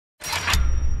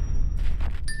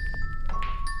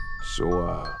So,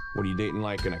 what are you dating,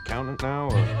 like an accountant now,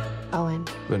 or Owen,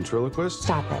 ventriloquist?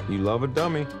 stop it. You love a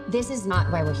dummy. This is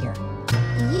not why we're here.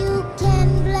 You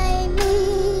can blame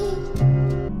me.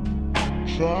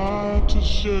 Try to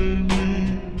save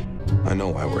me. I know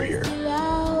why we're here.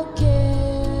 I'll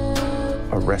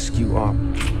give A rescue op.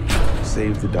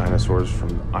 Save the dinosaurs from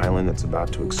the island that's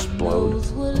about to explode.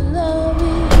 those who love me.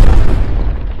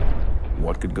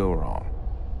 What could go wrong?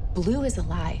 Blue is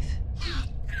alive.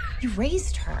 You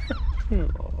raised her.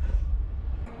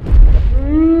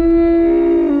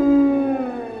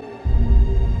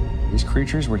 These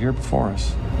creatures were here before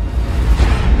us.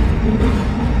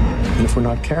 And if we're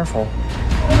not careful,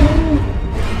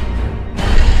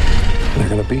 they're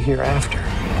gonna be here after.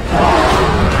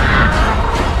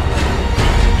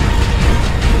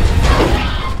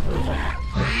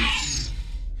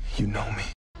 You know me.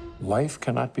 Life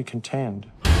cannot be contained.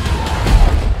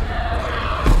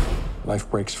 Life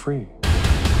breaks free.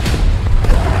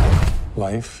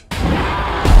 Life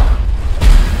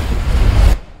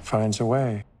finds a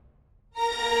way.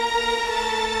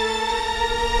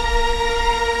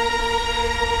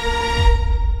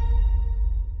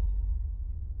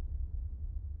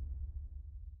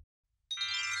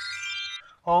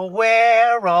 Oh,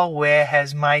 where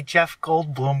has my Jeff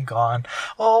Goldblum gone?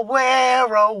 Oh,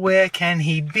 where can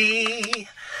he be?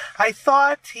 I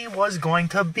thought he was going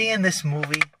to be in this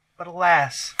movie, but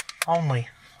alas, only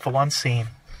for one scene.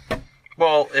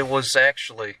 Well, it was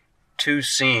actually 2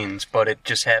 scenes, but it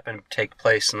just happened to take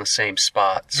place in the same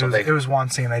spot. So It was one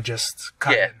scene, they just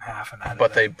cut it in half and edited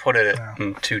but they it. put it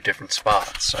in 2 different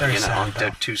spots. So, Very sad,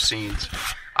 did 2 scenes.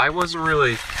 I wasn't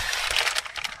really...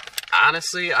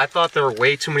 Honestly, I thought there were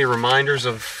way too many reminders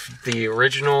of the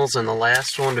originals and the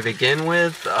last one to begin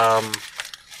with.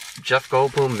 Jeff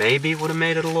Goldblum maybe would have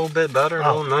made it a little bit better, a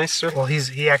little nicer. Well,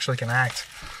 he actually can act.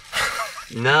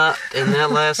 Not in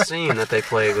that last scene that they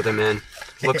played with him in.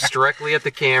 Looks directly at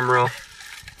the camera.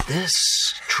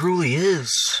 This truly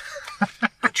is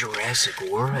a Jurassic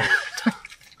World.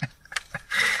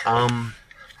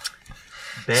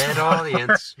 Bad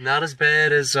audience. Not as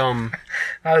bad as Not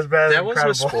as bad as that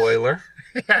wasn't a spoiler.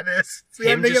 Yeah, it is. It's the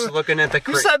Him ending just of looking at the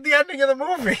Who said the ending of the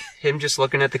movie? him just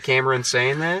looking at the camera and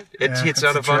saying that it's It's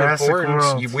out a of Jurassic unimportance.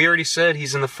 World. We already said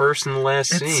he's in the first and the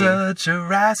last It's scene. a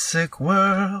Jurassic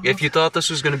World. If you thought this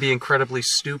was going to be incredibly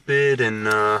stupid and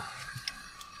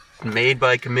made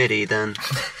by committee, then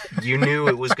you knew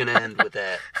it was going to end with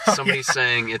that. Somebody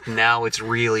saying it now. It's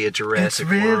really a Jurassic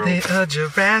It's really World. a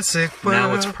Jurassic World.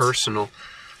 Now it's personal.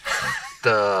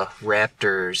 The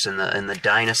raptors and the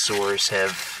dinosaurs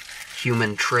have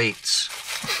human traits.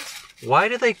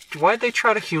 Why'd they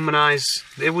try to humanize?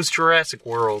 It was Jurassic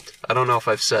World. I don't know if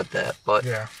I've said that, but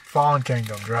Yeah, Fallen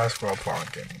Kingdom, Jurassic World, Fallen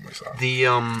Kingdom. We saw. the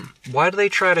why do they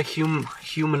try to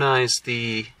humanize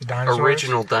the dinosaurs?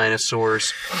 original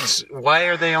dinosaurs? Why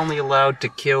are they only allowed to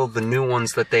kill the new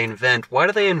ones that they invent? Why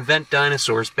do they invent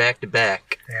dinosaurs back to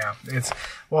back? Yeah,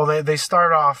 they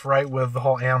start off right with the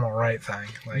whole animal right thing.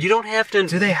 Like, You don't have to.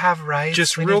 do they have rights?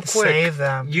 Just We real need to quick, save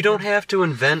them. you don't have to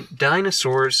invent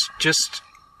dinosaurs. Just,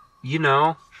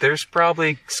 there's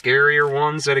probably scarier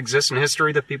ones that exist in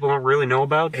history that people don't really know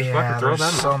about. Just fucking throw there's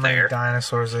them so out many there.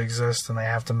 dinosaurs that exist, and they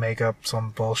have to make up some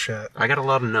bullshit. I got a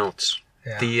lot of notes.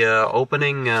 Yeah. The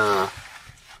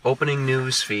opening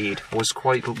news feed was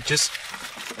quite just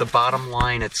the bottom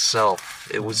line itself.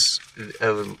 It was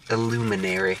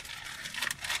illuminary.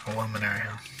 Illuminary.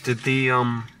 Huh?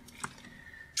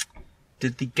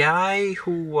 Did the guy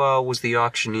who was the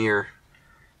auctioneer,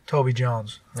 Toby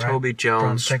Jones. Right? Toby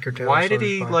Jones, From Tinker Tailor why did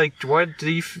he Soldier do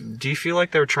you feel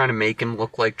like they were trying to make him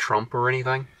look like Trump or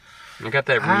anything? I got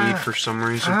that read for some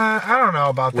reason. I don't know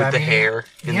about With that. the hair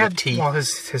and the teeth. Well,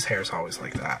 his hair's always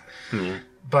like that. Yeah.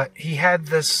 But he had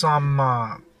this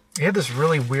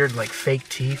really weird like fake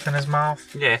teeth in his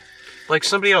mouth. Yeah. Like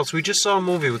somebody else. We just saw a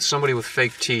movie with somebody with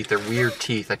fake teeth. They're weird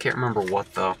teeth. I can't remember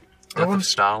what though. Death of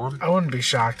Stalin? I wouldn't be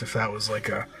shocked if that was like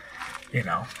a,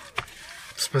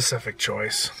 specific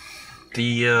choice.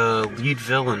 The lead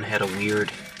villain had a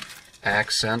weird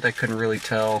accent. I couldn't really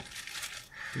tell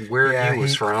where he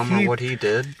was from or what he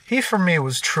did. He, for me,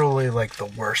 was truly like the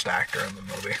worst actor in the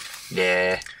movie.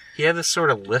 Yeah. He had this sort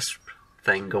of lisp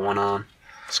thing going on.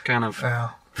 It's kind of...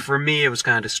 For me, it was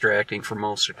kind of distracting. For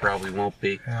most, it probably won't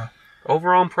be. Yeah.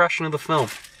 Overall impression of the film.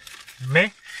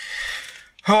 Me?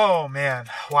 Oh, man.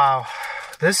 Wow.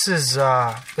 This is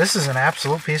an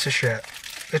absolute piece of shit.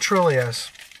 It truly is.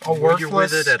 Were you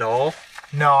with it at all?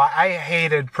 No, I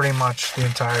hated pretty much the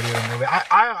entirety of the movie.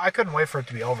 I couldn't wait for it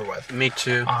to be over with. Me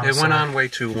too. Honestly. It went on way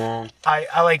too long. I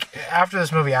after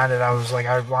this movie ended, I was like,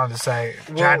 I wanted to say,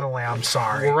 genuinely, I'm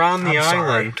sorry. We're on the I'm sorry.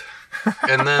 island.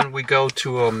 and then we go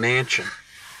to a mansion.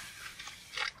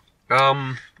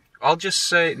 I'll just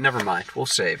say, never mind. We'll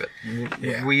save it.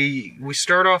 Yeah. We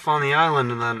start off on the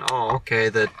island, and then okay,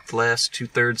 the last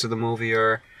 2/3 of the movie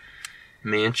are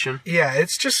mansion. Yeah,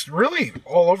 it's just really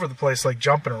all over the place, like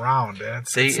jumping around.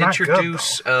 They it's not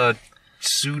introduce good, a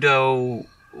pseudo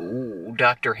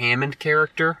Dr. Hammond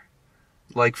character.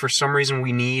 Like, for some reason,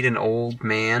 we need an old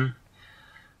man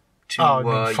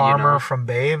to, Farmer from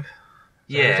Babe?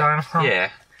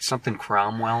 Yeah, something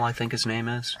Cromwell, I think his name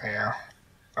is. Yeah.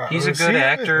 He's a good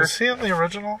actor. Was he in the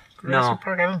original No. Jurassic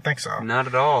Park? I didn't think so. Not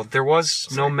at all. There was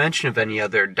no mention of any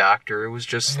other doctor. It was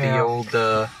just the old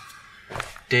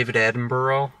David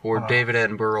Attenborough, or David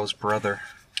Attenborough's brother.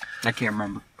 I can't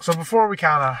remember. So before we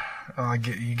kind of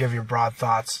you give your broad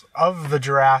thoughts of the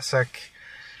Jurassic,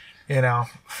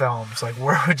 films, like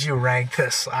where would you rank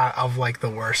this of like the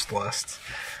worst list?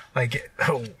 Like,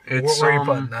 where are you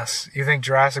putting this? You think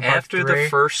Jurassic Park after 3? the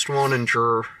first one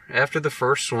after the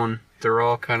first one, they're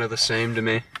all kind of the same to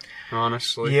me,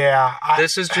 honestly. Yeah.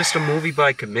 This is just a movie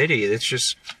by committee. It's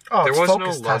just there was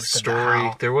no love story.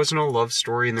 Now. There was no love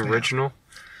story in the original.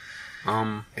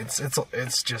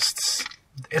 It's just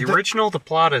the original. The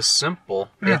plot is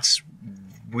simple. Yeah. It's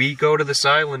we go to this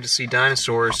island to see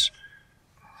dinosaurs.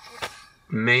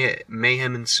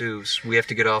 Mayhem ensues. We have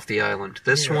to get off the island.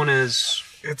 This one is.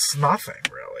 It's nothing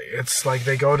really. It's like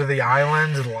they go to the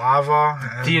island, lava.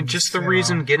 And, the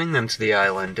reason getting them to the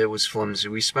island, it was flimsy.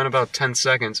 We spent about 10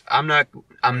 seconds. I'm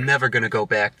never gonna go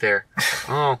back there.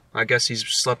 Oh, I guess he's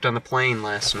slept on the plane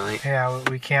last night. Yeah,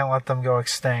 we can't let them go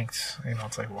extinct.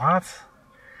 It's like, what?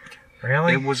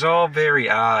 Really? It was all very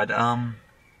odd.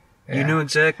 You knew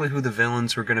exactly who the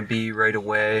villains were gonna be right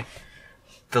away.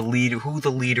 Who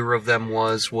the leader of them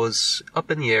was up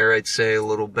in the air, I'd say, a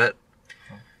little bit.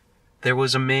 There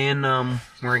was a man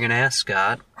wearing an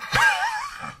ascot,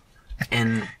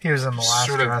 and he was in the last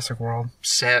sort of Jurassic World.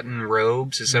 Satin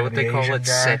robes, is that what they call it?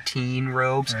 Guy. Sateen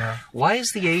robes. Yeah. Why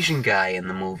is the Asian guy in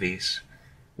the movies?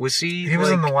 Was he? He was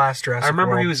in the last Jurassic World. I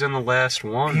remember he was in the last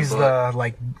one. He's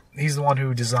he's the one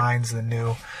who designs the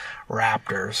new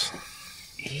Raptors.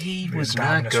 He was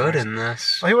not good in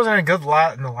this. Well, he wasn't any good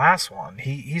in the last one.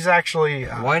 He's actually.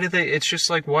 Why do they? It's just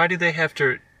like, why do they have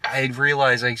to? I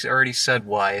realize I already said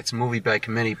why. It's a movie by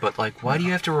committee, but like, why do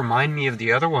you have to remind me of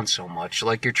the other one so much?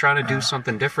 Like, you're trying to do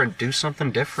something different. Do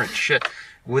something different. Shit.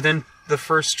 Within the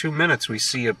first 2 minutes, we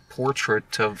see a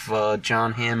portrait of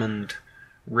John Hammond,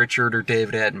 Richard, or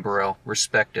David Attenborough,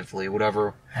 respectively,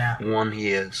 whatever one he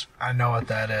is. I know what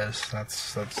that is.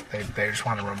 That's they just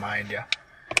want to remind you.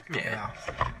 Yeah.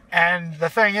 And the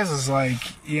thing is like,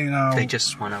 they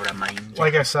just want to remind you.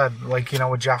 Like I said, like,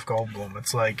 with Jeff Goldblum,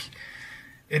 it's like,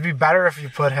 it'd be better if you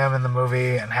put him in the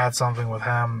movie and had something with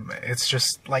him. It's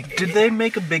just like... Did they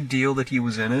make a big deal that he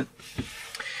was in it?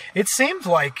 It seemed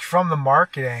like from the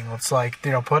marketing, it's like,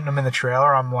 putting him in the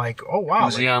trailer, I'm like, oh wow.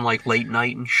 Was he on like late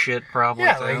night and shit probably?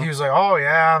 Yeah, like he was like, oh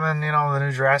yeah, I'm in, the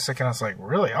new Jurassic, and I was like,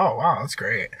 really? Oh wow, that's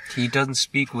great. He doesn't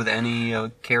speak with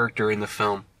any character in the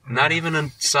film. Not even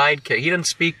a side character. He doesn't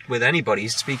speak with anybody. He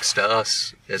speaks to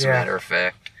us, as a matter of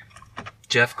fact.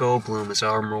 Jeff Goldblum is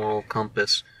our moral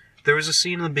compass. There was a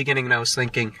scene in the beginning and I was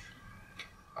thinking,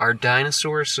 are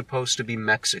dinosaurs supposed to be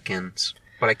Mexicans?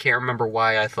 But I can't remember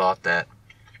why I thought that.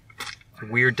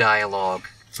 Weird dialogue.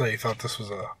 So you thought this was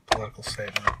a political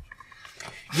statement?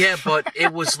 Yeah, but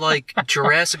it was like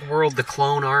Jurassic World, the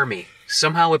Clone Army.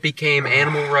 Somehow it became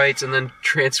animal rights and then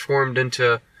transformed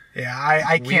into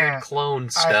I weird can't, clone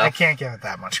stuff. I can't give it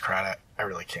that much credit. I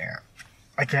really can't.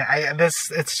 I can't.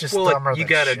 It's just dumber you than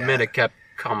gotta shit. admit it kept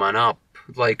coming up.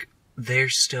 Like, they're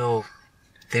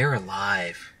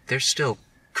alive. They're still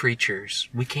creatures.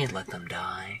 We can't let them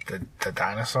die. The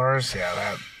dinosaurs?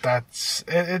 Yeah, that's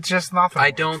it's just nothing.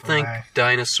 I don't think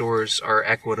dinosaurs are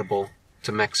equitable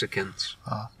to Mexicans.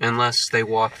 Unless they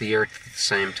walk the earth at the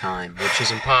same time, which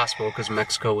is impossible because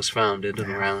Mexico was founded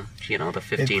in around, the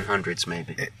 1500s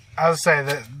maybe. I would say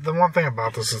that the one thing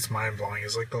about this that's mind-blowing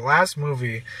is, like, the last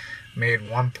movie made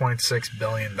 $1.6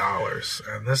 billion,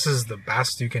 and this is the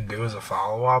best you can do as a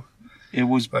follow-up. It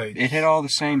was. It had all the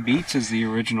same beats as the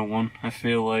original one. I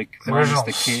feel like the original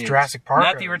Jurassic Park,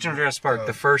 not the original Jurassic Park.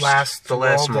 The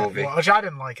last movie, which I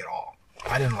didn't like at all.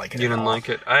 I didn't like it. You didn't like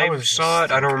it? I saw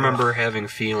it. I don't remember having a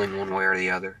feeling one way or the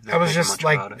other. I was just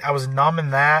like, I was numb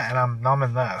in that, and I'm numb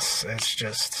in this. It's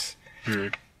just,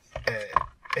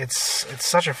 it's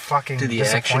such a fucking. Did the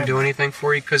action do anything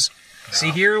for you? Because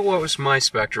see, here what was my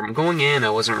spectrum. Going in, I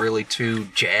wasn't really too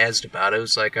jazzed about it. It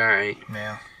was like, all right,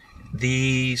 yeah.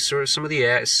 The some of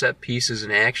the set pieces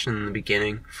and action in the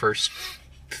beginning, first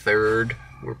third,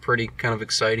 were pretty kind of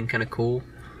exciting, kind of cool.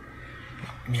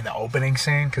 mean the opening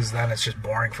scene? Because then it's just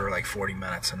boring for like 40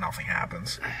 minutes and nothing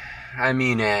happens. I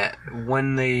mean,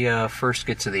 when they first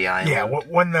get to the island. Yeah,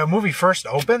 when the movie first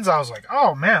opens, I was like,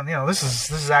 oh man, this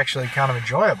is actually kind of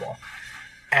enjoyable.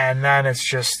 And then it's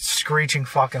just screeching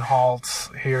fucking halt.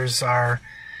 Here's our,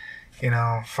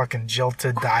 fucking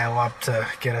jilted dial-up to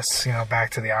get us,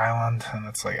 back to the island. And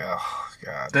it's like, oh,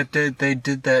 God. They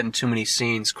did that in too many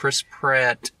scenes. Chris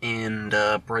Pratt and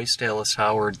Bryce Dallas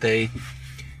Howard, first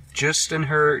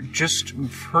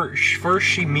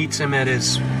she meets him at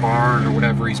his barn or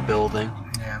whatever he's building.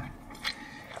 Yeah.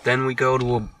 Then we go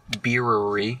to a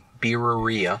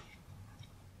beereria.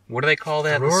 What do they call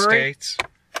that in the Brewery? States?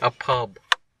 A pub.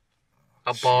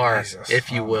 A bar, Jesus.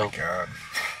 if you will. Oh, my God.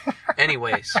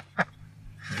 Anyways,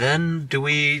 then do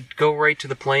we go right to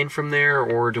the plane from there,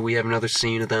 or do we have another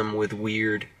scene of them with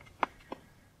weird,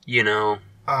 we want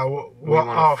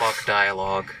to fuck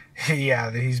dialogue? Yeah,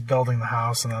 he's building the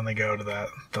house, and then they go to the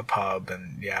pub,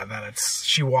 and then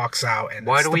she walks out, and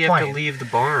why do we have to leave the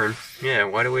barn? Yeah,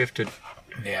 why do we have to?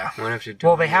 Yeah. Why do we have to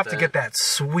Well, they have to get that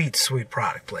sweet, sweet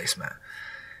product placement.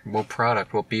 What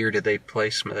product? What beer did they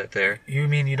place there? You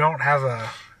mean you don't have a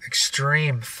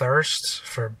extreme thirst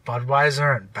for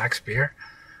Budweiser and Beck's beer?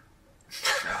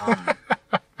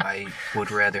 I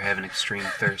would rather have an extreme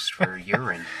thirst for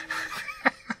urine.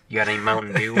 You got any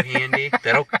Mountain Dew handy?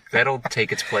 That'll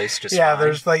take its place just fine.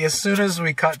 There's as soon as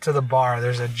we cut to the bar,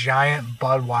 there's a giant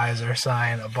Budweiser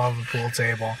sign above the pool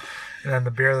table. And then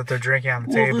the beer that they're drinking on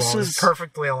the table is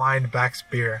perfectly aligned Beck's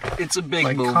beer. It's a big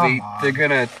come movie. on. They're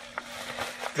gonna have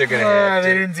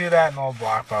They to. didn't do that in old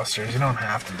blockbusters. You don't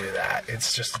have to do that.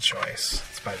 It's just a choice.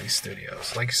 It's by these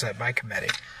studios. Like you said, by committee.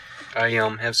 I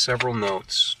have several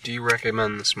notes. Do you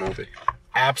recommend this movie?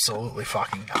 Absolutely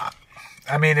fucking not.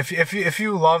 I mean, if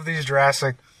you love these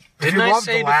Jurassic, Didn't I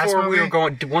say before we were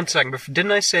going? 1 second.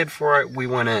 Didn't I say before we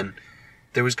went in,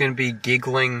 there was going to be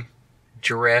giggling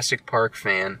Jurassic Park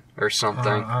fan or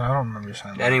something? I don't remember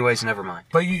saying that. Anyways, never mind.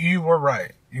 But you were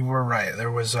right. You were right.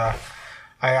 There was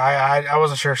I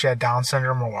wasn't sure if she had Down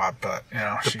syndrome or what, but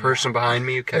The person behind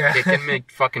me who kept kicking my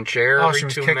fucking chair every she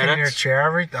was 2 kicking minutes. your chair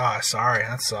every. Oh, sorry,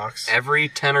 that sucks. Every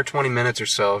 10 or 20 minutes or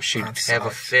so, she'd That have a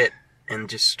sucks. fit and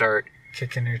just start.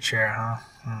 Kicking your chair,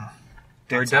 huh?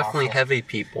 They're That's definitely awful. heavy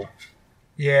people.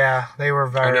 Yeah, they were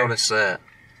very. I noticed that.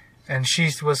 And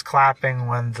she was clapping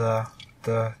when the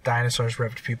dinosaurs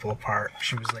ripped people apart.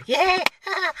 She was like, "Yeah,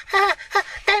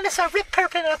 dinosaur ripped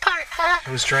people apart."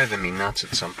 It was driving me nuts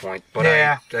at some point, but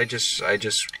Yeah. I just I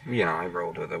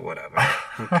rolled with it. Whatever.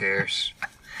 Who cares?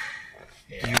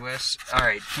 U.S. All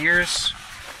right, here's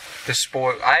the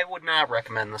spoil. I would not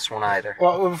recommend this one either.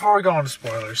 Well, before we go into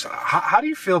spoilers, how do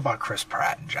you feel about Chris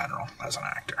Pratt in general as an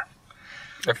actor?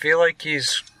 I feel like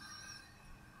he's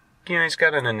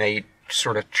got an innate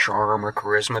sort of charm or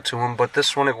charisma to him, but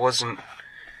this one it wasn't.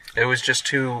 It was just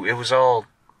too. It was all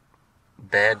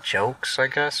bad jokes, I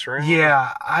guess, right?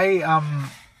 Yeah, I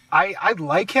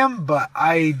like him, but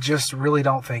I just really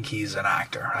don't think he's an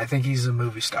actor. I think he's a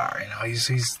movie star. He's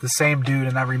the same dude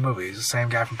in every movie. He's the same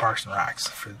guy from Parks and Recs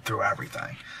through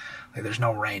everything. Like, there's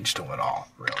no range to it all,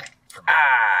 really. for me.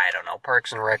 I don't know.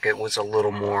 Parks and Rec, it was a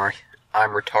little more.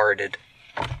 I'm retarded.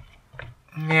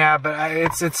 Yeah, but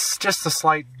it's just a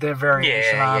slight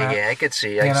variation on it. Yeah. I could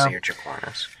see. You know? See what your point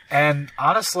is. And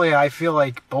honestly, I feel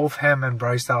like both him and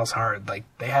Bryce Dallas Howard,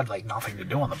 they had nothing to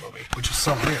do in the movie, which is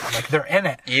so weird. Like, they're in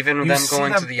it. Even You them see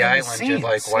going them to the in island, you're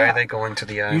like, scenes, why yeah. are they going to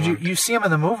the island? You see them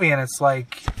in the movie, and it's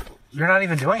like you're not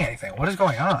even doing anything. What is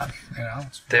going on?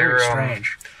 It's very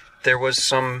strange. There was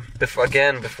some,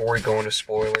 again, before we go into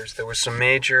spoilers, there was some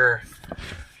major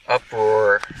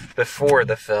uproar before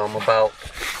the film about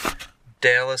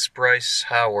Dallas Bryce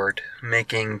Howard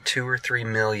making $2 or $3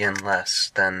 million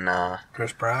less than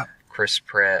Chris Pratt. Chris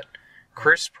Pratt.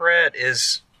 Chris Pratt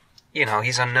is,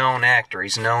 he's a known actor.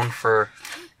 He's known for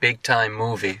big time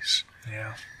movies.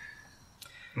 Yeah.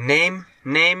 Name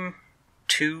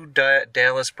 2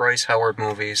 Dallas Bryce Howard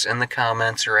movies in the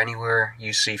comments or anywhere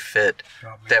you see fit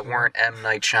that weren't M.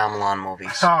 Night Shyamalan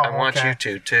movies. Oh, I want okay. you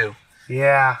to, too.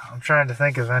 Yeah, I'm trying to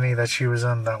think of any that she was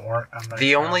in that weren't.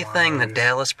 The only thing that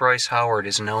Dallas Bryce Howard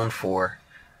is known for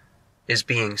is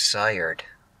being sired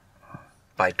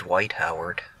by Dwight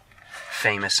Howard,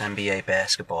 famous NBA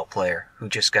basketball player who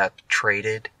just got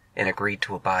traded and agreed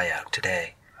to a buyout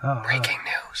today. Oh, Breaking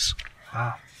news.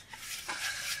 Wow.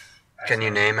 Can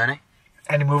you name any?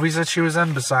 Any movies that she was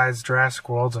in besides Jurassic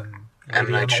World and M.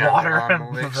 Lady Night in the Water Shyamalan and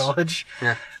The movies. Village?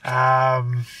 Yeah. I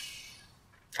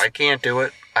I can't do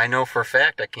it. I know for a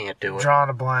fact I can't do it. drawing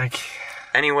a blank.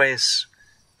 Anyways,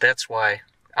 that's why.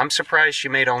 I'm surprised she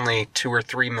made only $2 or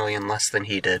 $3 million less than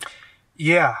he did.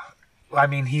 Yeah. I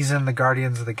mean, he's in the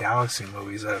Guardians of the Galaxy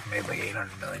movies that have made like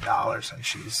 $800 million, and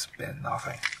she's been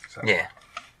nothing. So. Yeah.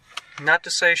 Not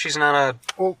to say she's not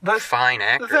a fine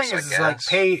actress, the thing is, like,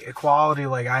 pay equality,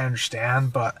 like, I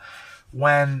understand, but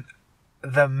when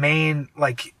the main,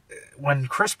 like, when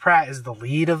Chris Pratt is the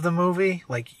lead of the movie,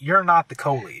 like, you're not the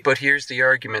co-lead. But here's the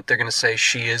argument. They're going to say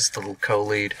she is the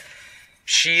co-lead.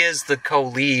 She is the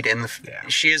co-lead,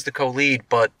 she is the co-lead,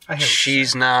 but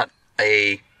she's not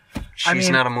a...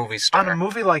 not a movie star. On a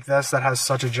movie like this that has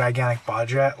such a gigantic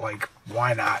budget, like,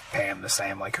 why not pay him the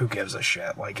same? Like, who gives a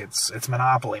shit? Like, it's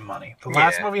Monopoly money. The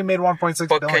last movie made $1.6 billion.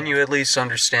 But can you at least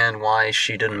understand why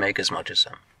she didn't make as much as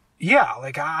him? Yeah,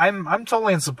 like, I'm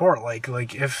totally in support. Like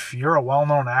if you're a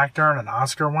well-known actor and an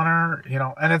Oscar winner, you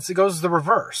know, and it goes the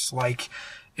reverse. Like,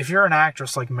 if you're an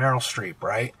actress like Meryl Streep,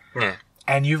 right? Yeah.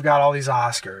 And you've got all these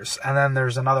Oscars, and then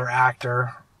there's another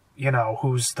actor, you know,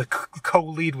 who's the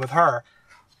co-lead with her.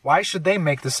 Why should they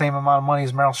make the same amount of money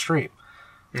as Meryl Streep?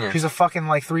 Yeah. She's a fucking,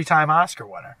 like, 3-time Oscar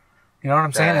winner. You know what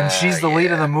I'm saying? And she's the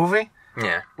lead of the movie?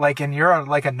 Yeah. Like, and you're,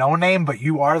 a no-name, but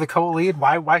you are the co-lead?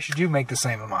 Why should you make the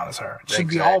same amount as her? It should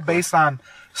be all based on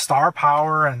star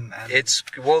power and...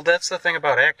 Well, that's the thing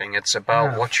about acting. It's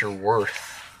about what you're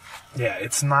worth. Yeah,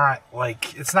 it's not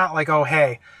like, oh,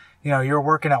 hey, you know, you're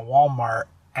working at Walmart,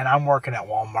 and I'm working at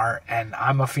Walmart, and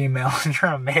I'm a female and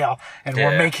you're a male, and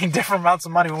we're making different amounts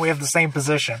of money when we have the same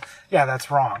position. Yeah, that's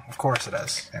wrong. Of course it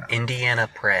is. You know. Indiana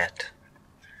Pratt.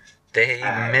 They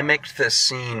mimicked the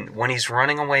scene when he's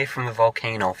running away from the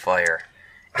volcano fire.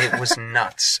 It was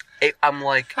nuts. I'm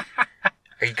like,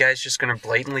 are you guys just going to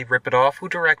blatantly rip it off? Who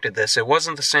directed this? It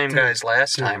wasn't the same guys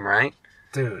last time, right?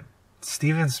 Dude.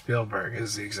 Steven Spielberg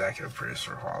is the executive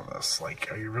producer of all this.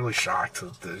 Like, are you really shocked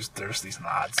that there's these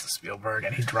nods to Spielberg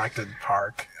and he directed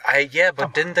Park?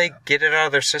 But didn't they get it out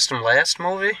of their system last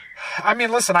movie? I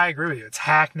mean, listen, I agree with you. It's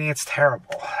hackney. It's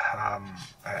terrible.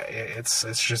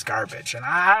 It's just garbage. And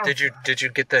I don't... Did you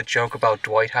get that joke about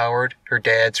Dwight Howard? Her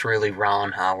dad's really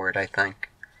Ron Howard, I think.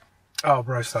 Oh,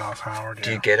 Bryce Dallas Howard. Yeah.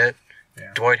 Do you get it?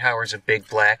 Yeah. Dwight Howard's a big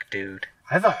black dude.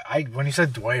 I thought when you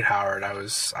said Dwight Howard, I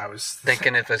was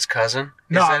thinking of his cousin.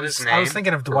 No, is that his name? I was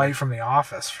thinking of Dwight from The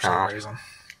Office for some reason.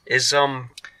 Is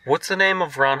what's the name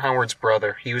of Ron Howard's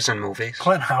brother? He was in movies.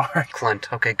 Clint Howard.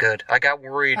 Clint. Okay, good. I got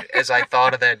worried as I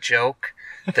thought of that joke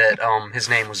that his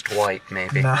name was Dwight.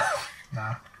 Maybe. No.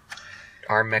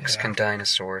 Our Mexican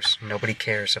dinosaurs. Nobody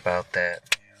cares about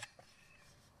that. Yeah.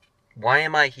 Why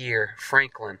am I here,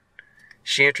 Franklin?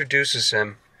 She introduces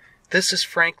him. This is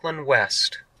Franklin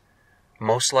West.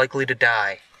 Most likely to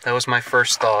die. That was my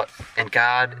first thought. And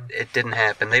God, it didn't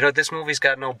happen. This movie's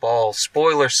got no balls.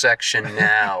 Spoiler section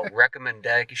now.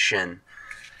 Recommendation.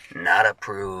 Not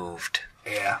approved.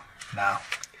 Yeah, no.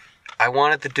 I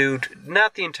wanted the dude,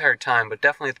 not the entire time, but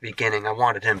definitely at the beginning, I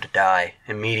wanted him to die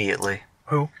immediately.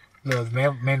 Who? The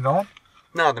main villain?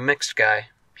 No, the mixed guy.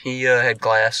 He had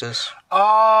glasses.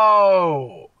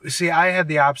 Oh! See, I had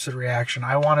the opposite reaction.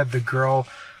 I wanted the girl...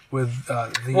 with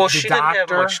she didn't have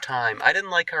much time. I didn't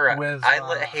like her.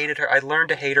 I hated her. I learned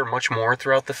to hate her much more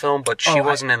throughout the film, but she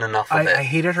wasn't in enough of it. I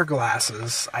hated her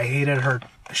glasses. I hated her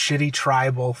shitty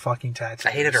tribal fucking tattoos.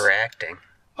 I hated her acting.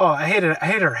 Oh, I hated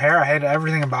her hair. I hated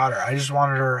everything about her. I just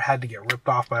wanted her head to get ripped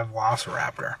off by a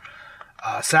velociraptor.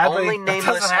 Sadly,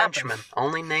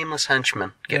 only nameless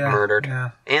henchmen get murdered. Yeah.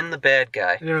 And the bad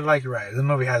guy. You're right. The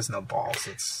movie has no balls.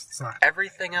 It's not.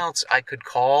 Everything else I could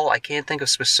call. I can't think of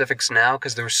specifics now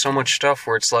because there was so much stuff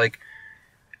where it's like,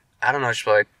 I don't know, it's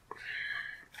like,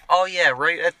 oh yeah,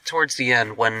 right towards the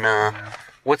end when,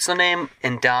 what's the name?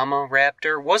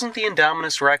 Indominus Wasn't the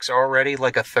Indominus Rex already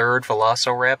like a third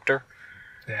Velociraptor?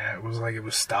 Yeah, it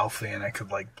was stealthy and it could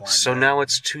blend So in. Now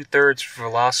it's 2/3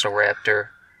 Velociraptor.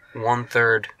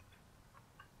 1/3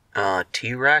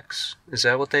 T-Rex? Is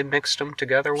that what they mixed them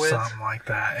together with? Something like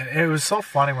that. And it was so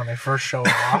funny when they first showed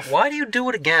it off. Why do you do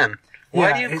it again?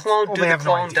 Why do you do the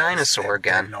clone dinosaur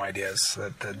again? They have no ideas.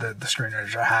 The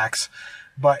screenwriters are hacks.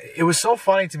 But it was so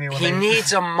funny to me when he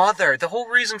needs a mother. The whole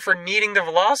reason for needing the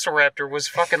Velociraptor was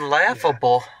fucking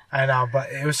laughable. Yeah, I know,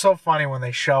 but it was so funny when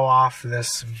they show off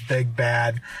this big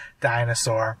bad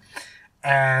dinosaur.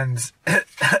 And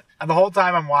the whole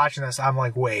time I'm watching this, I'm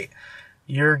like, wait,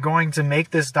 you're going to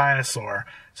make this dinosaur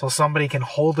so somebody can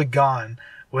hold a gun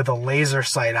with a laser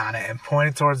sight on it and point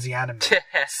it towards the enemy.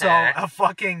 So a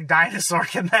fucking dinosaur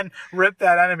can then rip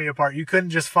that enemy apart. You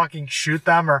couldn't just fucking shoot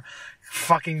them or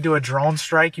fucking do a drone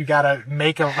strike. You gotta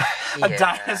make a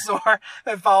dinosaur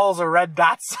that follows a red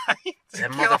dot sight.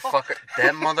 That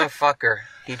motherfucker,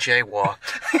 he jaywalked.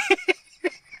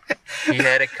 He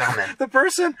had it coming. The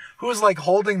person who's like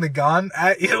holding the gun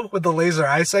at you with the laser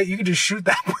eyesight, you can just shoot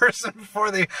that person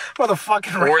before the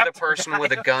fucking Or the raptor person guy.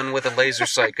 with a gun with a laser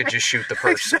sight could just shoot the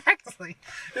person. Exactly.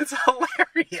 It's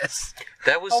hilarious.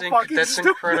 That was How fucking that's stupid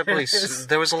incredibly. it is.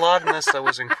 There was a lot in this that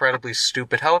was incredibly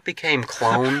stupid. How it became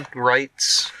clone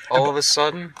rights all of a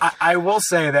sudden. I will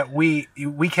say that we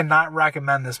cannot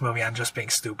recommend this movie on just being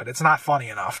stupid. It's not funny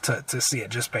enough to see it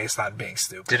just based on being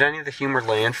stupid. Did any of the humor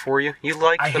land for you? You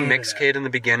liked I the hated mixed it. kid in the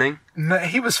beginning. No,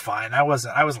 he was fine. I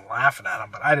wasn't laughing at him,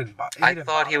 but I didn't. I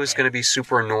thought he was going to be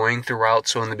super annoying throughout,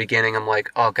 so in the beginning I'm like,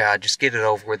 oh god, just get it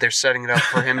over with. They're setting it up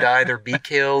for him to either be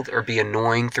killed or be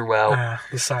annoying throughout.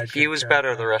 The sidekick He was character.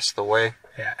 better the rest of the way.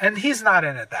 Yeah, and he's not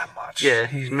in it that much. Yeah,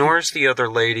 nor is the other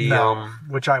lady.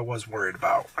 which I was worried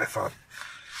about. I thought,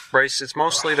 Bryce. It's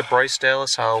mostly the Bryce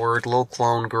Dallas Howard, little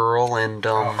clone girl, and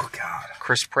oh god,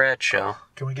 Chris Pratt show.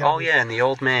 can we get? Oh yeah, and the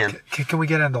old man. Can we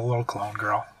get into Little Clone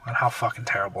Girl and how fucking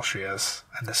terrible she is,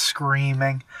 and the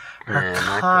screaming, her Man,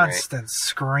 not constant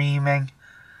screaming.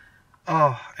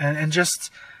 Oh, and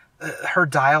just her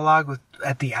dialogue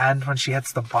at the end when she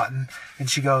hits the button and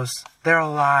she goes, "They're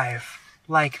alive,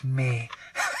 like me."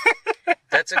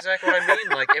 That's exactly what I mean.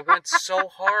 Like, it went so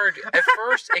hard. At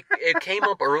first, it came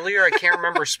up earlier. I can't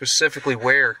remember specifically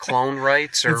where. Clone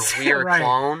rights or we are Right.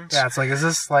 clones. Yeah, it's like, is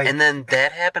this like? And then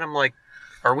that happened. I'm like,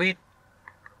 are we...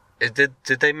 Did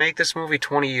they make this movie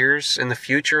 20 years in the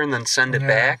future and then send it Yeah.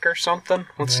 back or something?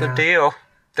 What's the Yeah. deal?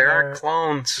 There They're- are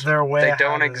clones. they're way They ahead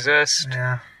don't of- exist.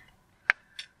 Yeah.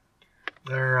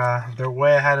 They're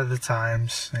way ahead of the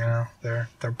times. You know, they're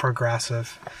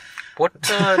progressive. What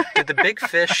did the big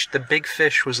fish? The big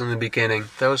fish was in the beginning.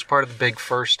 That was part of the big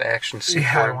first action sequence.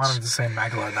 Yeah, I wanted to say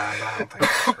Megalodon, but I don't think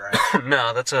that's right.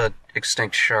 No, that's a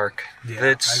extinct shark. Yeah,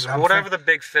 It's I'm whatever the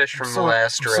big fish from the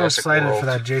last I'm so Jurassic excited World. for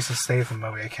that Jason Statham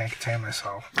movie. I can't contain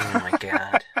myself. Oh my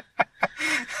god.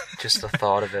 Just the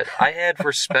thought of it. I had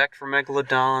respect for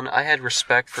Megalodon. I had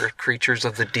respect for creatures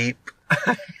of the deep.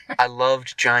 I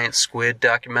loved giant squid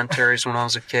documentaries when I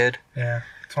was a kid. Yeah,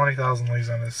 20,000 Leagues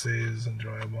Under the Sea is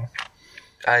enjoyable.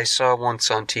 I saw it once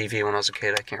on TV when I was a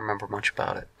kid. I can't remember much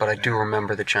about it, but I do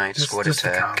remember the giant squid Just the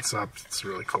attack. concept, it's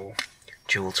really cool.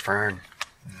 Jules Verne.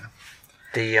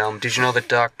 The did you know that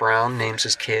Doc Brown names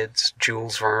his kids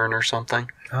Jules Verne or something?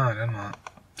 Oh, I didn't know.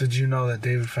 Did you know that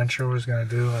David Fincher was going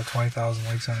to do a 20,000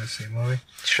 Leagues Under the Sea movie?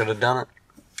 Should have done it.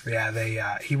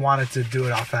 Yeah, he wanted to do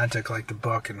it authentic like the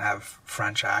book and have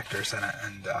French actors in it,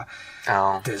 and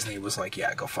Oh, Disney was like,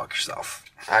 yeah, go fuck yourself.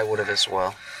 I would have as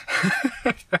well.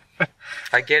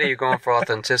 I get it, you're going for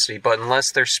authenticity, but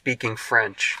unless they're speaking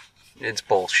French, it's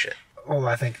bullshit. Well,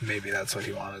 I think maybe that's what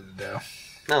he wanted to do.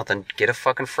 No, then get a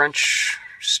fucking French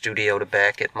studio to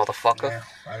back it, motherfucker. Yeah,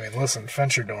 I mean, listen,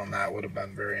 Fincher doing that would have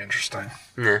been very interesting,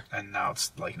 Yeah. and now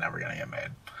it's like never going to get made.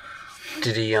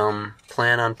 Did he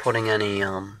plan on putting any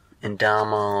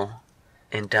Indamo,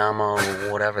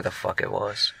 whatever the fuck it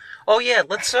was? Oh yeah,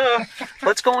 let's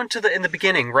go into in the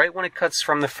beginning, right when it cuts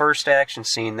from the first action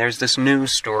scene. There's this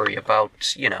news story about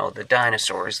the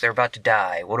dinosaurs. They're about to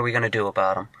die. What are we gonna do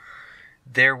about them?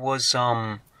 There was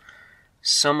some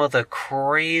of the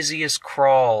craziest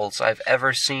crawls I've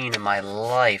ever seen in my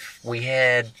life. We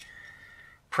had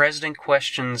president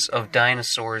questions of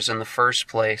dinosaurs in the first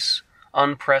place.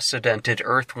 Unprecedented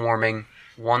Earth warming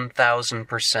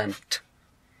 1,000%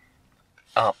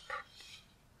 up.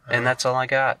 And that's all I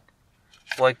got.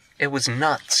 Like, it was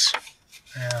nuts.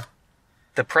 Yeah.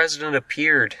 The president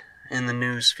appeared in the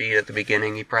news feed at the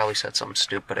beginning. He probably said something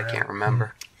stupid. I can't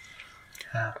remember.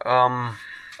 Yeah.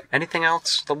 Anything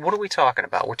else? What are we talking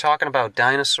about? We're talking about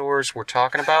dinosaurs. We're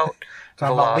talking about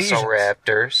Talking about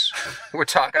velociraptors. We're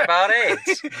talking about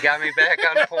AIDS. You got me back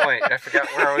on point. I forgot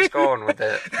where I was going with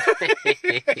it.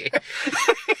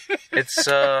 It's,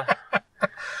 our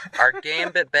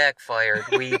gambit backfired.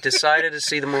 We decided to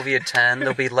see the movie at 10.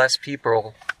 There'll be less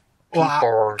people.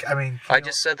 Well, I mean, I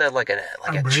just said that like a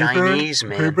Chinese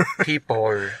man.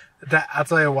 People. I'll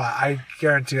tell you what, I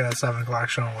guarantee you that 7 o'clock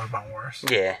show would have been worse.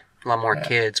 Yeah, a lot more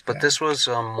kids. But this was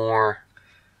more...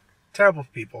 Terrible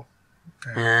people.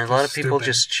 Yeah, a lot of people stupid.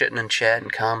 just chitting and chatting,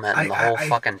 commenting the whole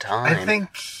fucking time. I think,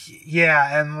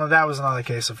 yeah, and that was another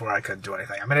case of where I couldn't do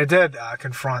anything. I mean, I did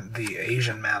confront the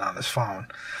Asian man on his phone.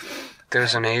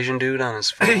 There's an Asian dude on his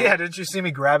phone. Yeah, didn't you see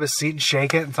me grab his seat and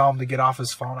shake it and tell him to get off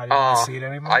his phone? I didn't want to see it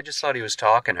anymore. I just thought he was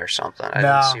talking or something. I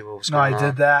didn't see what was going on. I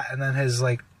did that, and then his,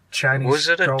 Chinese Was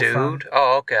it a girlfriend- dude?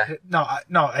 Oh, okay. No,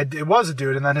 it was a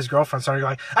dude, and then his girlfriend started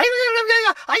going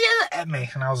at me,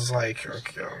 and I was just like,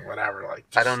 okay, whatever.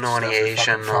 I don't know any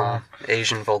Asian.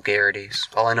 Asian vulgarities.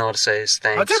 All I know how to say is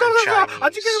thanks in Chinese.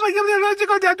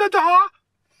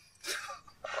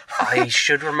 I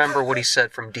should remember what he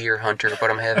said from Deer Hunter, but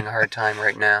I'm having a hard time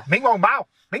right now. Bing bong bow!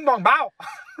 Bing bong bow!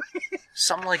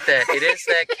 Something like that. It is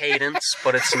that cadence,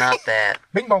 but it's not that.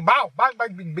 Bing bong bow! Bang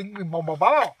bang bing bing bing bong bong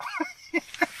bow!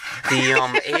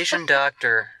 The Asian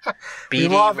doctor, We B.D.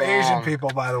 love Wong, Asian people,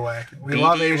 by the way. We B.D.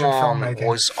 love Asian Wong filmmaking.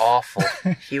 was awful.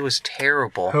 He was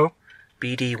terrible. Who?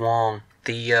 B.D. Wong,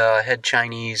 the head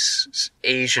Chinese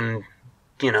Asian,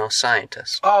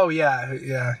 scientist. Oh,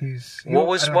 yeah. He's...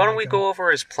 Why don't we go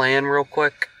over his plan real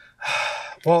quick?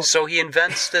 Well, So he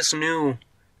invents this new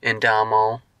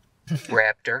Indomo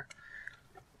raptor.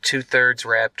 2/3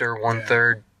 raptor,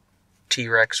 1/3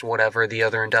 T-Rex, whatever the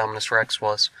other Indominus Rex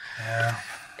was. yeah.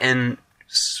 And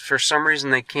for some reason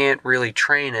they can't really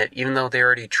train it, even though they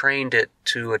already trained it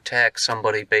to attack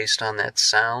somebody based on that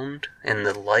sound and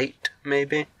the light,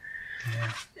 maybe.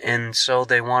 Yeah. And so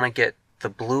they want to get the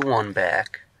blue one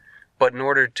back. But in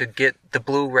order to get the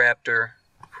blue raptor,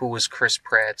 who was Chris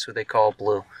Pratt's, who they call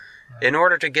Blue, in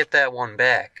order to get that one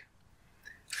back,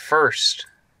 first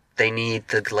they need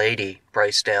the lady,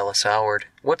 Bryce Dallas Howard.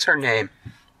 What's her name?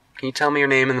 Can you tell me her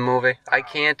name in the movie? I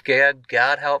can't.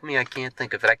 God help me, I can't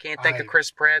think of it. I can't think of Chris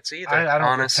Pratt's either, I don't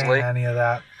honestly. retain any of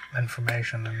that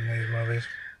information in these movies.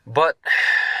 But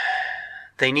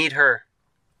they need her.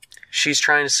 She's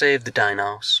trying to save the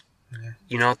dinos. Yeah.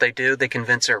 You know what they do? They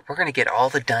convince her, we're going to get all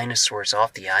the dinosaurs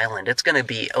off the island. It's going to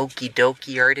be okie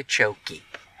dokie artichokey.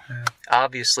 Yeah.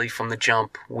 Obviously, from the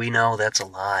jump, we know that's a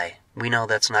lie. We know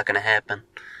that's not going to happen.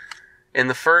 In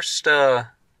the first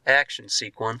action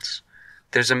sequence,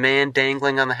 there's a man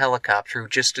dangling on the helicopter who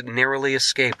just narrowly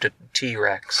escaped a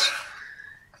T-Rex.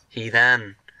 He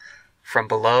then, from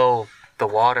below the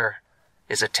water,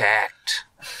 is attacked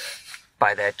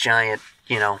by that giant,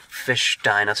 fish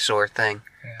dinosaur thing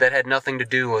that had nothing to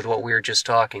do with what we were just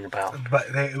talking about.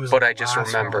 But I just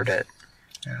remembered it.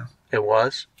 Yeah. It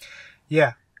was?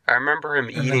 Yeah. I remember him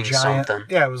And the eating giant- something.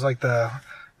 Yeah, it was like the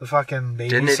fucking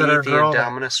Didn't it babysitter eat the girl.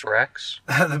 Indominus Rex?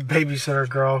 The babysitter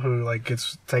girl who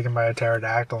gets taken by a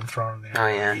pterodactyl and thrown in the Oh,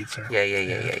 air yeah. and eats her.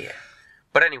 Yeah.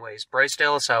 But anyways, Bryce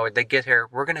Dallas Howard, they get here.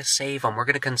 We're going to save him. We're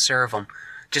going to conserve him.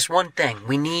 Just one thing.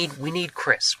 We need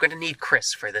Chris. We're going to need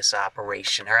Chris for this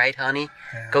operation. All right, honey?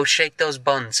 Yeah. Go shake those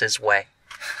buns his way.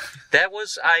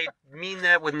 I mean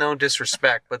that with no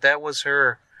disrespect, but that was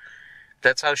her.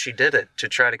 That's how she did it, to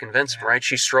try to convince him, right?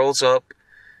 She strolls up.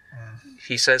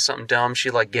 He says something dumb.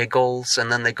 She giggles,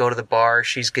 and then they go to the bar.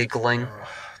 She's giggling. Ugh,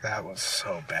 that was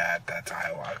so bad, that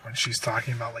dialogue, when she's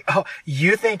talking about oh,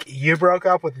 you think you broke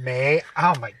up with me?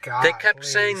 Oh my god. They kept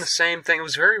saying the same thing. It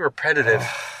was very repetitive.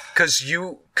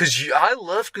 I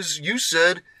left because you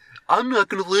said I'm not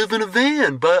going to live in a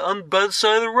van by the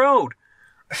side of the road.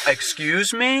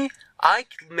 Excuse me? I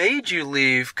made you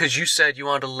leave because you said you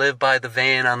wanted to live by the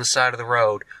van on the side of the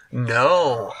road.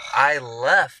 No, I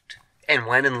left and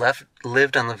went and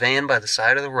lived on the van by the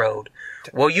side of the road.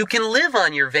 Well, you can live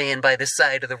on your van by the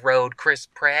side of the road, Chris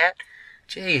Pratt.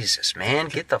 Jesus, man,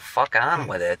 get the fuck on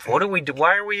with it. What do we do?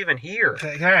 Why are we even here?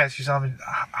 Can I ask you something?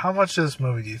 How much of this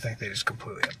movie do you think they just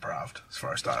completely improv'd as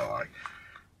far as dialogue?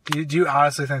 Do you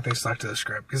honestly think they stuck to the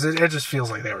script? Because it just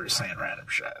feels like they were just saying random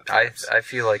shit. I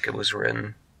feel like it was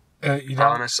written. You know?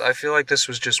 Honest, I feel like this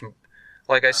was just,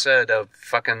 like I said, a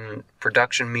fucking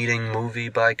production meeting movie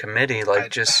by committee.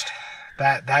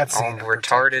 That scene all in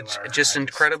retarded, particular, just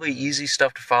incredibly easy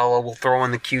stuff to follow. We'll throw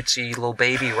in the cutesy little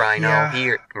baby rhino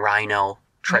here.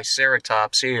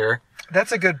 Triceratops here.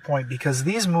 That's a good point, because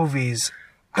these movies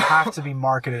have to be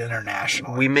marketed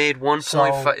internationally. We made 1.5.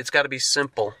 So- It's got to be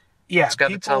simple. Yeah, It's got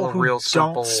to people tell a who real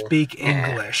simple. don't speak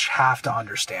English have to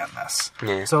understand this.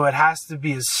 Yeah. So it has to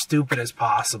be as stupid as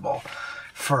possible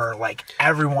for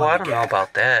everyone. Well, I to don't know get.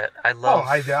 about that. I Oh, love.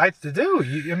 I do.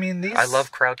 These. I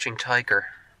love Crouching Tiger.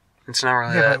 It's not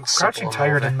really Yeah, that but Crouching simple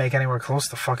Tiger movie. didn't make anywhere close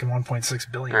to fucking $1.6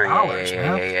 billion. Oh, yeah.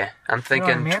 Man. I'm thinking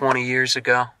what I mean? 20 years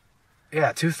ago.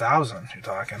 Yeah, 2000. You're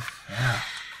talking. Yeah.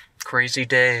 Crazy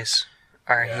days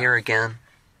are here again.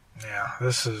 Yeah.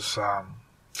 This is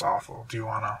it's awful. Do you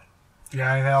got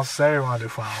anything else to say, or you want to do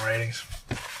final ratings?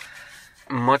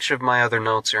 Much of my other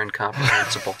notes are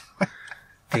incomprehensible.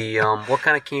 What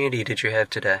kind of candy did you have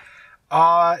today?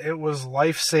 It was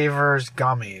Lifesavers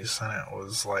gummies, and it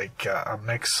was a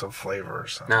mix of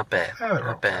flavors. Not bad. Yeah, they were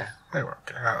Not okay. bad. They were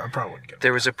okay. I probably wouldn't get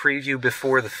There was a preview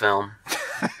before the film.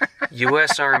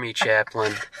 U.S. Army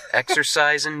chaplain,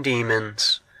 exorcising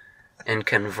demons, and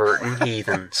converting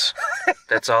heathens.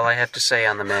 That's all I have to say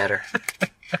on the matter.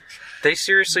 They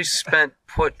seriously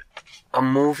put a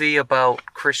movie about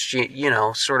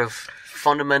sort of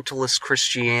fundamentalist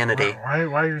Christianity Why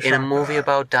are you in a movie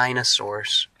about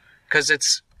dinosaurs. Because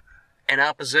it's in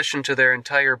opposition to their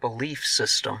entire belief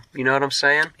system. You know what I'm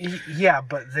saying? Yeah,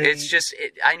 but It's just,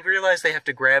 I realize they have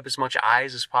to grab as much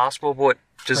eyes as possible, but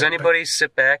does anybody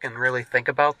sit back and really think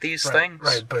about these things?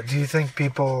 Right, but do you think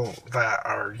people that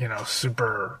are,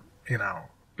 super,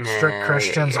 strict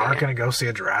Christians aren't going to go see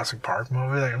a Jurassic Park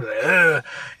movie? They're going to be like, ugh,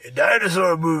 a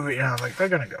dinosaur movie. They're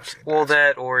going to go see it. Well,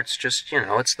 that, or it's just,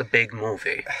 it's the big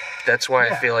movie. That's why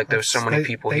I feel like there's so many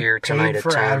people here tonight at 10. They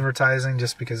paid for advertising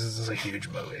just because this is a huge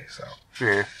movie, so.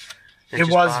 Yeah. It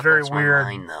was very my weird.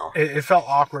 mind, though. It felt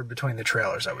awkward between the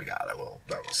trailers that we got, I will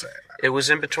say. It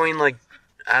was in between, I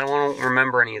don't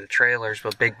remember any of the trailers,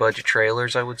 but big budget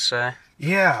trailers, I would say.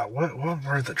 Yeah, what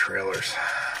were the trailers?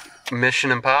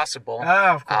 Mission Impossible.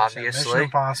 Oh, of course. Obviously. Mission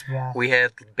Impossible. We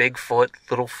had Bigfoot,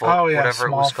 Littlefoot, whatever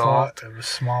it was called. It was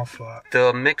Smallfoot.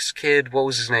 The mixed kid, what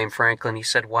was his name? Franklin. He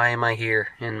said, "Why am I here?"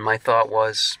 And my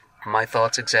thoughts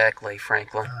exactly,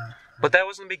 Franklin. But that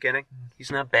was in the beginning. He's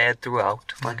not bad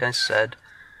throughout, like I said.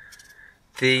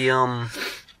 The,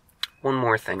 one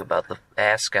more thing about the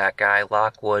ascot guy,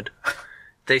 Lockwood.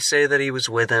 They say that he was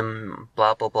with him,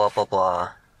 blah, blah, blah, blah, blah.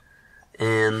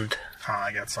 And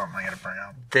I got something I gotta bring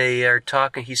up.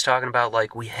 He's talking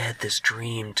about, we had this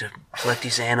dream to let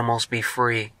these animals be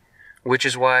free, which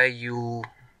is why you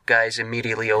guys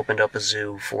immediately opened up a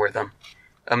zoo for them.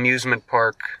 Amusement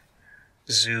park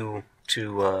zoo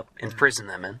to imprison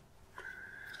them in.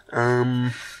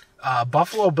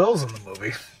 Buffalo Bill's in the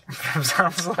movie. From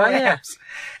Sounds of the Lambs.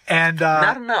 And,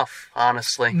 not enough,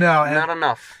 honestly. No. Not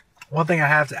enough. One thing I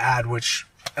have to add, which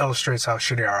illustrates how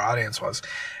shitty our audience was,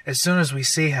 as soon as we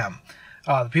see him,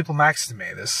 the people next to me,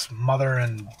 this mother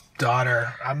and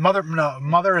daughter,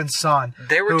 mother and son.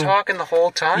 They were talking the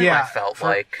whole time, I felt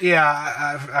like.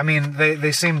 Yeah, I mean,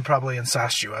 they seemed probably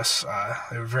incestuous.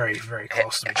 They were very, very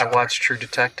close to each other. I watched True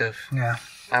Detective. Yeah.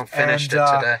 I finished it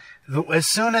today. As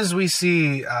soon as we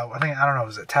see, I don't know,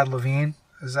 is it Ted Levine?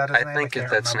 Is that his name? I think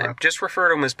that's his name. Just refer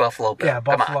to him as Buffalo Bill. Yeah,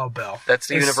 Buffalo Bill. That's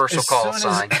the universal call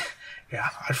sign. Yeah,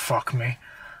 I'd fuck me.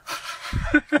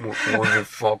 Would you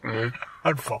fuck me?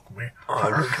 I'd fuck me.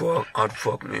 I'd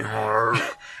fuck me hard.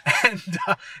 And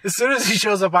as soon as he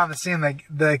shows up on the scene,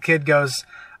 the kid goes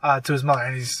to his mother,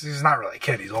 and he's not really a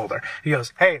kid, he's older. He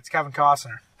goes, "Hey, it's Kevin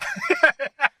Costner."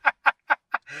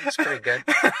 That's pretty good.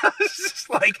 It's just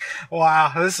like,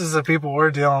 wow, this is the people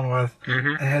we're dealing with.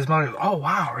 Mm-hmm. And his mother goes, "Oh,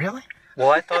 wow, really?"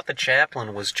 Well, I thought the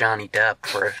chaplain was Johnny Depp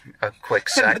for a quick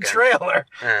second. In the trailer.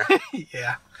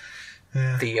 Yeah.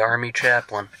 The army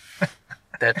chaplain.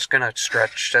 That's gonna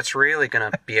stretch. That's really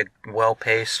gonna be a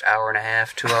well-paced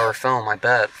 1.5, 2-hour film, I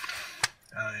bet.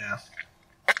 Oh,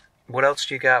 yeah. What else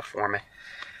do you got for me?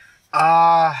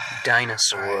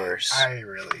 Dinosaurs. I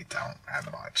really don't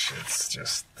have much. It's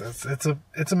just it's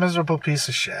a miserable piece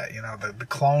of shit. The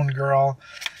clone girl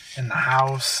in the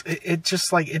house. It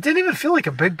just it didn't even feel like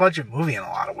a big budget movie in a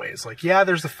lot of ways.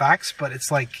 There's effects, but it's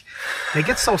they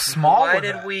get so small. Why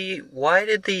did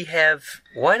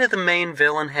the main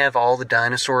villain have all the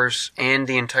dinosaurs and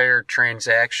the entire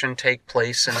transaction take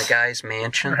place in the guy's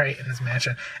mansion? Right, in his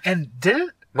mansion. And did it?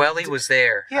 Well, he was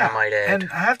there, I might add. And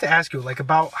I have to ask you,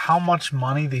 about how much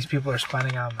money these people are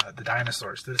spending on the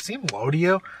dinosaurs. Did it seem low to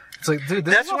you? It's dude,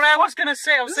 that's what I was going to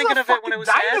say. I was thinking of it when it was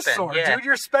happening. Yeah. Dude,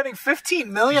 you're spending $15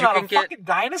 million on a fucking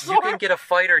dinosaur? You can get a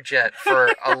fighter jet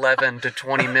for 11 to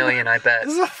 20 million, I bet.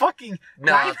 This is a fucking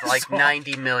dinosaur. Like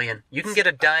 90 million. You can get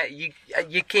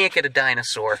you can't get a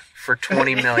dinosaur for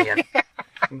 20 million.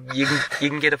 You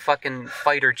can get a fucking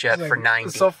fighter jet for 90.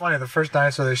 It's so funny. The first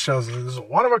dinosaur they show is a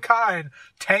one-of-a-kind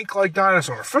tank-like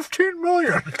dinosaur. $15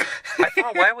 million. I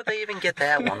thought, why would they even get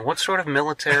that one? What sort of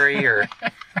military or...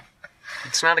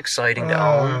 It's not exciting to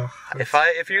own.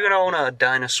 If you're gonna own a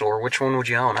dinosaur, which one would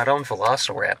you own? I'd own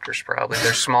velociraptors, probably.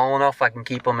 They're small enough I can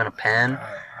keep them in a pen.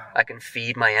 I can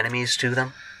feed my enemies to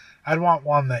them. I'd want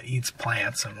one that eats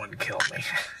plants and wouldn't kill me.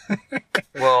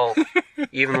 Well,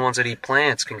 even the ones that eat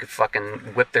plants can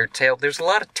fucking whip their tail. There's a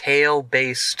lot of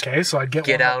tail-based. Okay, so I'd get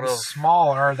one that was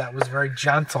smaller, that was very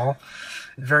gentle,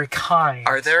 and very kind.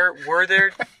 Were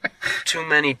there too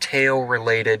many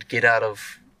tail-related get out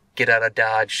of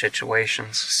Dodge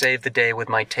situations? Save the day with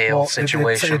my tail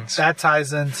situations. That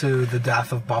ties into the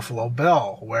death of Buffalo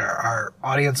Bill, where our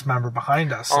audience member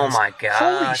behind us says, my God.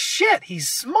 Holy shit, he's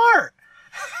smart.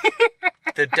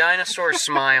 The dinosaur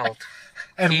smiled.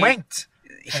 And winked.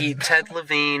 Ted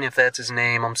Levine, if that's his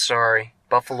name, I'm sorry.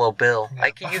 Buffalo Bill.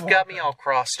 Yeah, you've got me all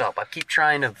crossed up. I keep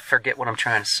trying to forget what I'm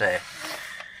trying to say.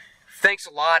 Thanks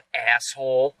a lot,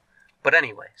 asshole. But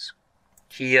anyways,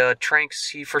 he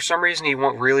for some reason he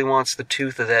really wants the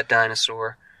tooth of that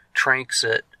dinosaur, tranks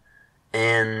it,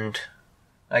 and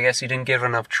I guess he didn't give it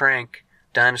enough trank.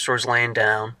 Dinosaur's laying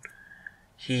down.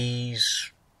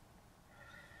 He's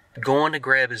going to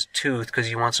grab his tooth because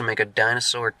he wants to make a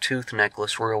dinosaur tooth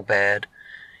necklace real bad.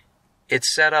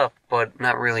 It's set up, but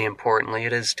not really importantly.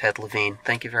 It is Ted Levine.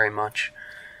 Thank you very much.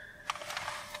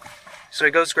 So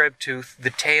he goes to grab tooth. The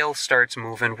tail starts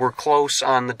moving. We're close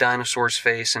on the dinosaur's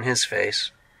face and his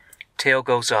face. Tail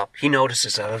goes up. He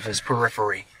notices out of his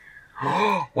periphery.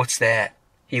 What's that?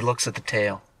 He looks at the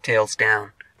tail. Tail's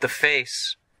down. The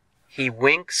face, he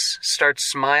winks, starts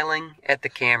smiling at the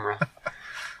camera.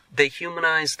 They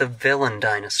humanize the villain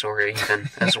dinosaur even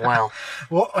as well.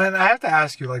 Well, and I have to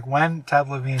ask you, like, when Ted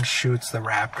Levine shoots the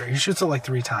raptor, he shoots it like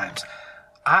 3 times.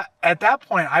 At that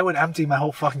point, I would empty my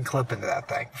whole fucking clip into that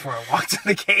thing before I walked in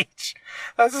the cage.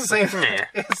 That's the same thing. Yeah.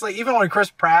 It's like, even when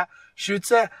Chris Pratt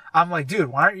shoots it, I'm like,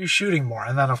 dude, why aren't you shooting more?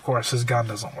 And then, of course, his gun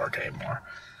doesn't work anymore.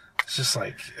 It's just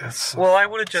like, it's... Well, I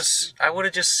would have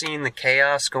just seen the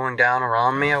chaos going down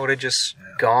around me. I would have just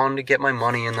gone to get my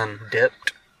money and then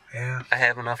dipped. Yeah. I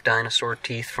have enough dinosaur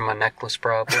teeth for my necklace,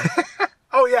 probably.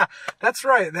 Oh, yeah, that's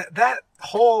right. That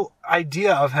whole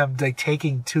idea of him like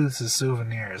taking tooths as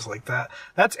souvenirs, like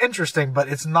that's interesting, but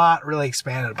it's not really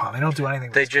expanded upon. They don't do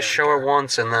anything. They just show it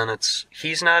once, and then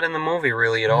he's not in the movie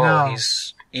really at all. No.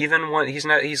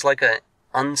 He's like a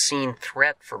unseen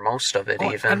threat for most of it,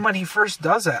 even. And when he first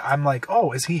does it, I'm like,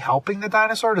 oh, is he helping the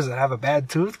dinosaur? Does it have a bad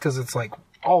tooth? Because it's like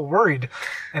all worried,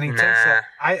 and he takes it.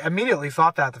 I immediately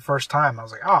thought that the first time. I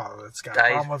was like, oh, it's got a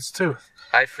problem with its tooth.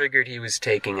 I figured he was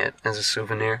taking it as a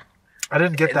souvenir. I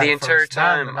didn't get that the entire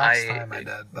time. The next time I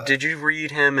did. But. Did you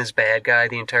read him as bad guy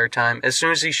the entire time? As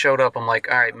soon as he showed up, I'm like,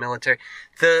 all right, military.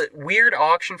 The weird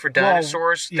auction for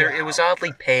dinosaurs, it was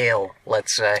oddly pale,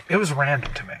 let's say. It was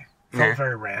random to me. It felt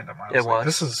very random. I was like,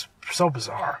 this is so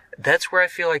bizarre. That's where I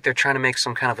feel like they're trying to make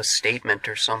some kind of a statement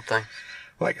or something.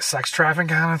 Like a sex trafficking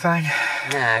kind of thing?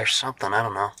 Yeah, or something. I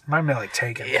don't know. Might be like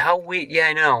Taken. Yeah,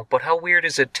 I know. But how weird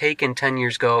is it? Taken 10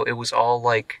 years ago, it was all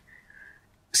like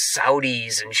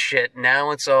Saudis and shit. Now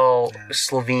it's all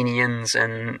Slovenians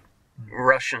and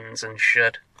Russians and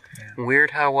shit. Yeah.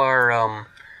 Weird how our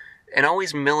and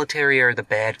always military are the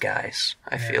bad guys.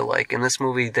 I feel like in this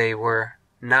movie they were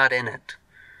not in it,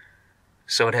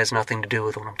 so it has nothing to do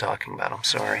with what I'm talking about. I'm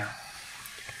sorry. Yeah.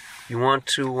 You want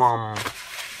to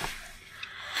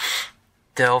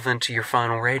delve into your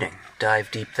final rating?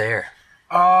 Dive deep there.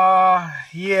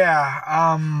 Yeah.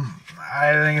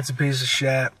 I think it's a piece of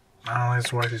shit. I don't think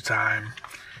it's worth your time.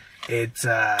 It's,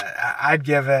 I'd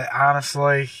give it,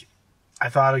 honestly, I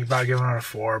thought about giving it a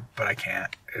 4, but I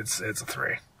can't. It's a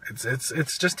 3.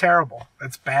 It's just terrible.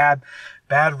 It's bad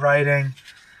writing,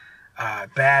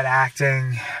 bad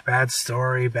acting, bad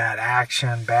story, bad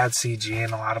action, bad CG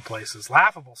in a lot of places.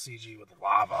 Laughable CG with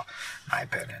lava, in my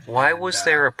opinion. Why was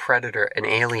there a predator, an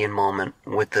alien moment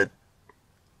with the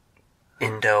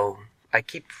I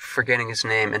keep forgetting his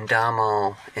name,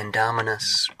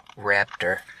 Indominus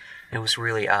Raptor. It was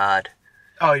really odd.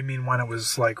 Oh, you mean when it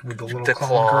was like with the little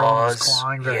claws,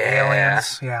 clawing the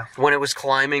aliens? Yeah. When it was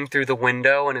climbing through the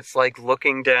window and it's like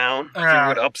looking down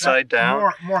through it upside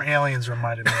down. More aliens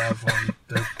reminded me of when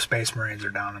the Space Marines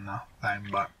are down in the thing,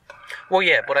 but. Well,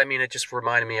 yeah, but I mean, it just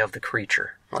reminded me of the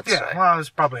creature. Let's say. Well, it was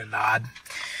probably a nod.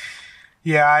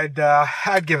 Yeah,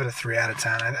 I'd give it a 3 out of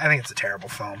 10. I think it's a terrible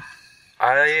film.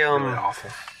 Really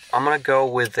awful. I'm gonna go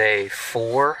with a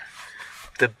 4.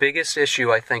 The biggest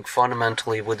issue, I think,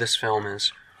 fundamentally with this film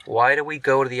is, why do we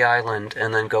go to the island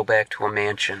and then go back to a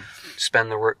mansion?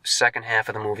 Spend the second half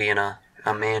of the movie in a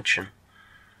mansion?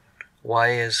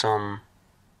 Why is the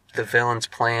villain's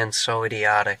plan so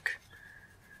idiotic?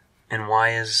 And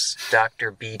why is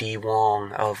Dr. B.D.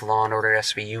 Wong of Law & Order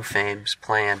SVU fame's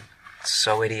plan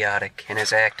so idiotic and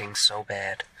his acting so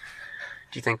bad?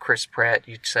 Do you think Chris Pratt,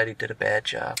 you said he did a bad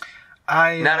job?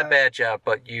 Not a bad job,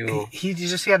 but he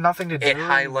just had nothing to do. It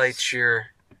highlights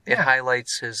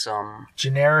highlights his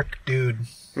generic dude.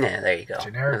 Yeah, there you go.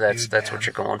 Generic that's dude, what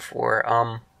you're going for.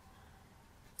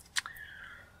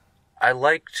 I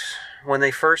liked when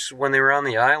they were on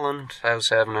the island. I was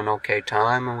having an okay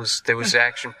time. There was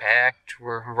action packed.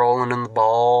 We're rolling in the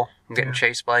ball, getting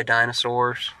chased by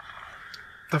dinosaurs.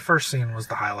 The first scene was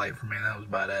the highlight for me. That was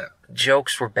about it.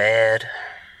 Jokes were bad.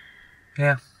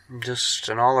 Yeah. Just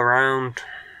an all-around,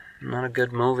 not a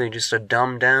good movie. Just a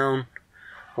dumbed down.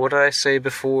 What did I say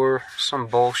before? Some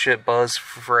bullshit buzz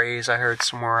phrase I heard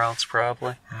somewhere else,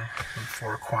 probably.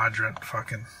 4-quadrant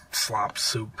fucking slop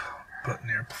soup put in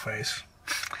your face.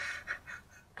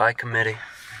 By committee.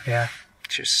 Yeah.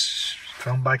 Just...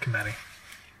 Filmed by committee.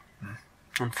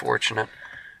 Unfortunate.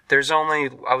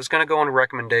 I was going to go into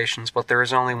recommendations, but there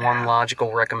is only one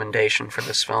logical recommendation for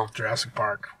this film. Jurassic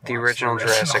Park. The original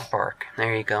Jurassic Park.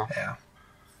 There you go. Yeah.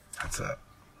 That's it.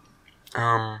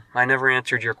 I never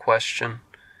answered your question.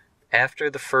 After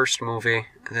the first movie,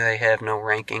 they have no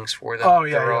rankings for them. Oh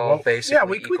yeah, They're all basically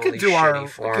we equally could do our shitty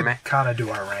for me. kind of do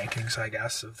our rankings, I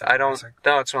guess. Of the I don't. Jurassic.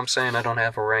 No, that's what I'm saying. I don't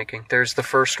have a ranking. There's the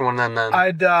first one, and then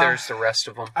there's the rest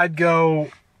of them. I'd go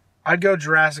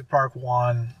Jurassic Park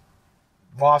 1,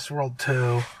 Lost World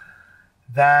 2,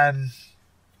 then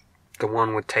The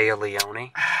one with Taya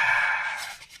Leone.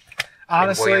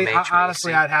 honestly, William H.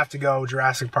 Macy. I'd have to go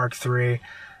Jurassic Park 3,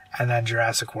 and then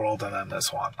Jurassic World, and then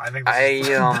this one. I think this is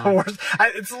the worst.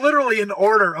 It's literally in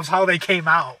order of how they came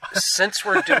out. Since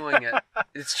we're doing it,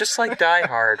 it's just like Die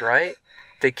Hard, right?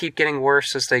 They keep getting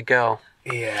worse as they go.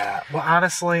 Yeah. Well,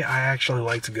 honestly, I actually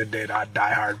liked A Good Day to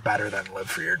Die Hard better than Live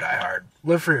for Your Die Hard.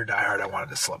 Live for Your Die Hard, I wanted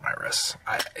to slit my wrists.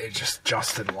 It just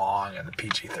Justin Long and the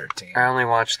PG-13. I only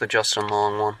watched the Justin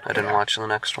Long one. I didn't watch the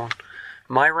next one.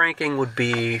 My ranking would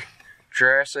be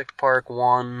Jurassic Park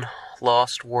 1,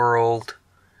 Lost World,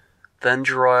 then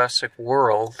Jurassic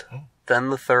World,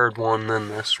 then the third one, then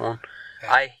this one.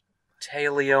 Yeah.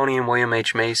 Taya Leone and William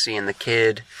H. Macy and the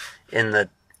kid and the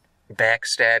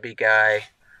backstabby guy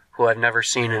who I've never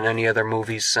seen in any other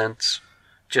movies since.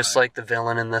 Just like the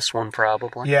villain in this one,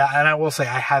 probably. Yeah, and I will say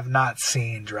I have not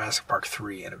seen Jurassic Park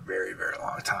 3 in a very, very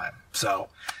long time. So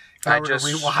I just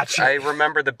rewatch it. I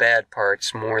remember the bad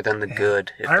parts more than the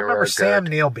good. I remember Sam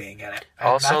Neill being in it.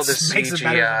 Also the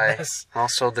CGI.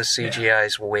 Also the CGI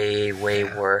is way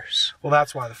worse. Well,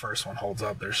 that's why the first one holds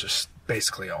up. There's just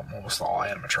basically almost all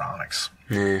animatronics.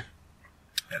 Yeah.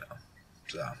 You know.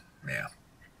 So yeah.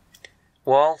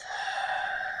 Well,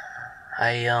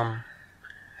 I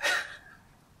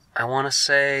want to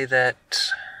say that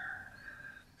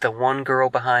the one girl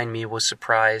behind me was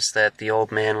surprised that the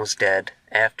old man was dead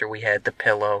after we had the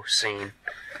pillow scene.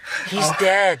 He's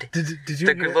dead. Did you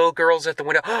the hear? little girl's at the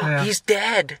window. Oh, he's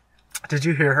dead. Did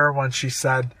you hear her when she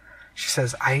says,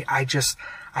 I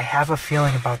have a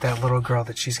feeling about that little girl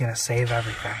that she's going to save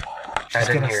everything. I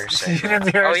didn't hear her say that. You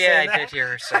didn't hear her say that? I did hear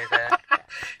her say that.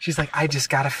 She's like, I just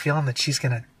got a feeling that she's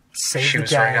going to save the She day.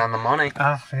 was right on the money.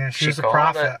 Oh, yeah, she was a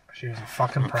prophet. She was a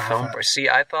fucking prophet. See,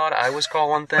 I thought I was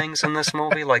calling things in this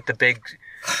movie, like the big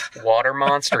water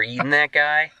monster eating that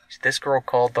guy. This girl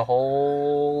called the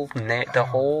whole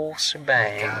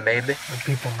shebang, baby. The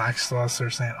people next to us are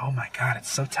saying, oh my god,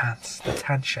 it's so tense. The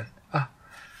tension.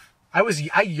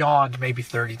 I yawned maybe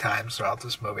 30 times throughout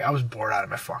this movie. I was bored out of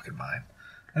my fucking mind.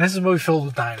 And this is a movie filled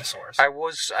with dinosaurs.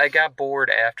 I got bored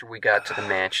after we got to the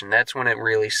mansion. That's when it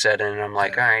really set in, and I'm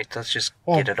like, all right, let's just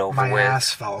get it over with. My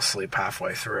ass fell asleep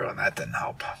halfway through, and that didn't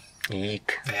help.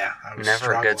 Eek. Yeah, I was Never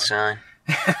struggling. a good sign.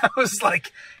 I was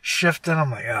like shifting.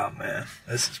 I'm like, oh man,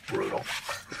 this is brutal.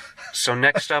 So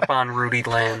next up on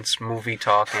RuudiLand's movie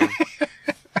talking,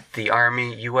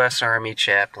 the U.S. Army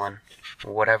chaplain,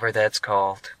 whatever that's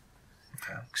called.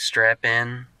 Okay. Strap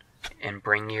in and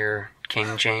bring your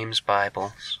King James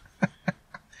Bibles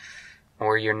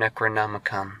or your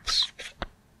Necronomicons.